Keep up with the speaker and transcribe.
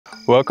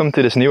Welcome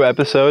to this new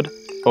episode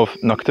of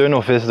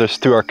Nocturnal Visitors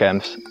to our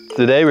camps.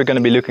 Today we're going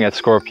to be looking at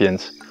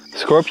scorpions.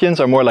 Scorpions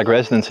are more like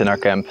residents in our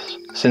camps,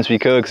 since we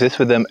coexist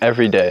with them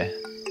every day.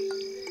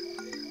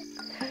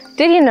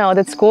 Did you know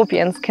that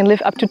scorpions can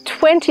live up to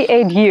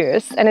 28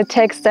 years and it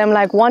takes them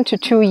like 1 to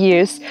 2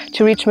 years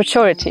to reach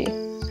maturity?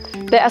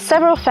 There are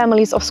several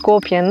families of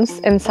scorpions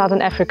in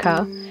southern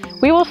Africa.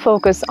 We will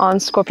focus on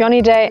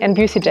Scorpionidae and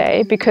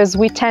Buthidae because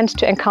we tend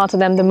to encounter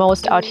them the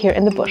most out here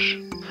in the bush.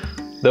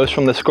 Those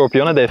from the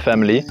Scorpionidae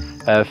family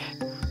have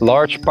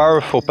large,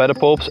 powerful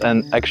pedipalps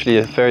and actually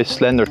a very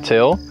slender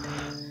tail.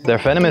 Their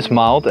venom is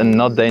mild and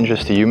not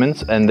dangerous to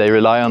humans, and they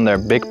rely on their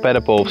big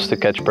pedipalps to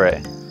catch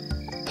prey.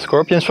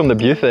 Scorpions from the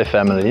Buthidae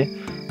family,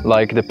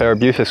 like the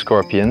Parabuthic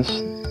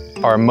scorpions,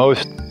 are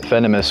most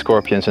venomous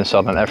scorpions in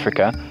southern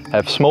Africa,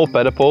 have small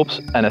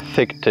pedipalps and a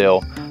thick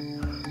tail.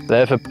 They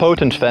have a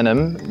potent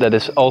venom that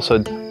is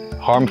also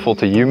harmful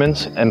to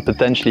humans and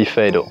potentially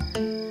fatal.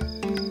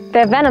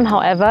 Their venom,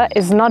 however,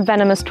 is not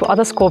venomous to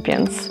other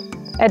scorpions.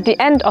 At the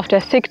end of their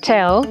thick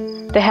tail,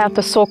 they have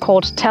the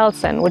so-called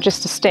talcin, which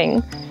is the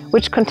sting,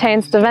 which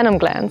contains the venom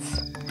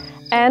glands,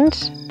 and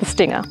the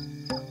stinger.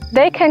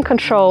 They can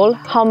control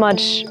how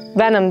much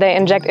venom they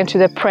inject into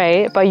their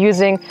prey by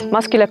using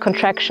muscular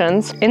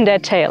contractions in their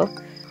tail.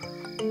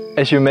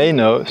 As you may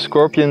know,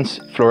 scorpions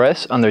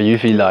fluoresce under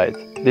UV light.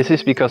 This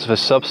is because of a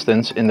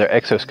substance in their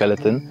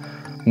exoskeleton.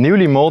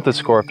 Newly molted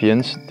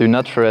scorpions do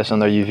not fluoresce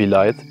under UV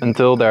light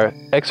until their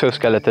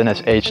exoskeleton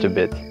has aged a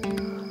bit.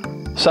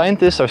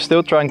 Scientists are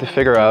still trying to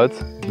figure out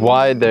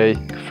why they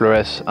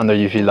fluoresce under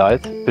UV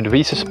light, but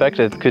we suspect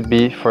it could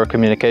be for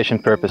communication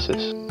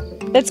purposes.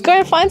 Let's go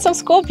and find some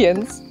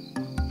scorpions!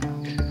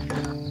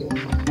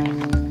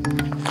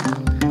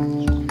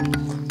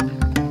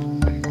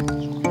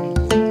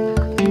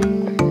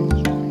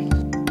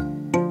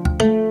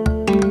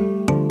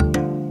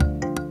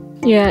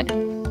 Yeah,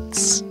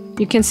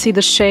 you can see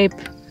the shape,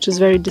 which is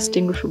very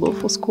distinguishable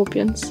for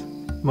scorpions.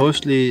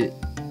 Mostly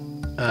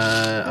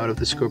out of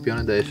the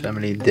Scorpionidae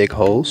family dig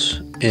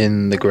holes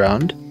in the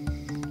ground.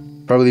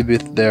 Probably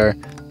with their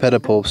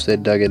pedipalps they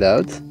dug it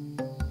out.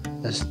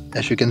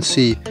 As you can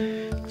see,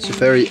 it's a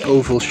very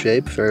oval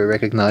shape, very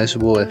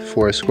recognizable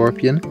for a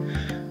scorpion,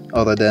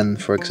 other than,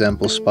 for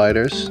example,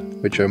 spiders,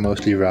 which are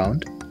mostly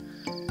round.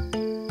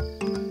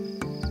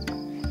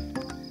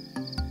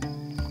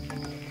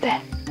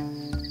 There.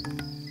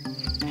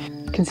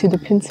 You can see the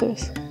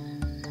pincers.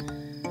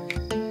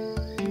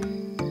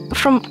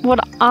 From what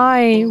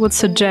I would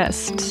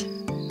suggest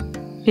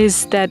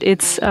is that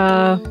it's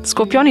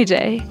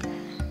Scorpionidae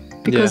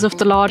because of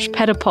the large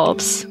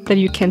pedipalps that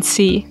you can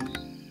see.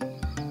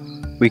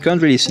 We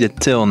can't really see the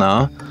tail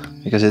now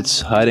because it's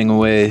hiding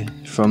away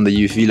from the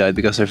UV light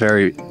because they're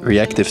very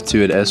reactive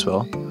to it as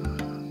well.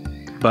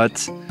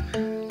 But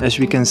as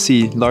we can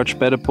see, large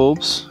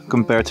pedipalps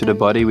compared to the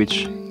body,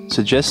 which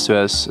suggests to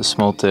us a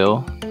small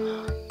tail,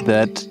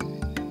 that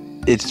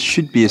it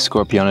should be a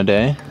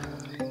Scorpionidae.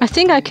 I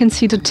think I can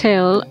see the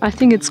tail. I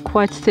think it's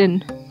quite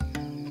thin.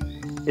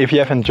 If you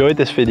have enjoyed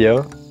this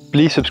video,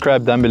 please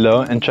subscribe down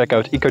below and check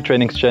out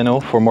EcoTraining's channel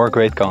for more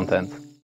great content.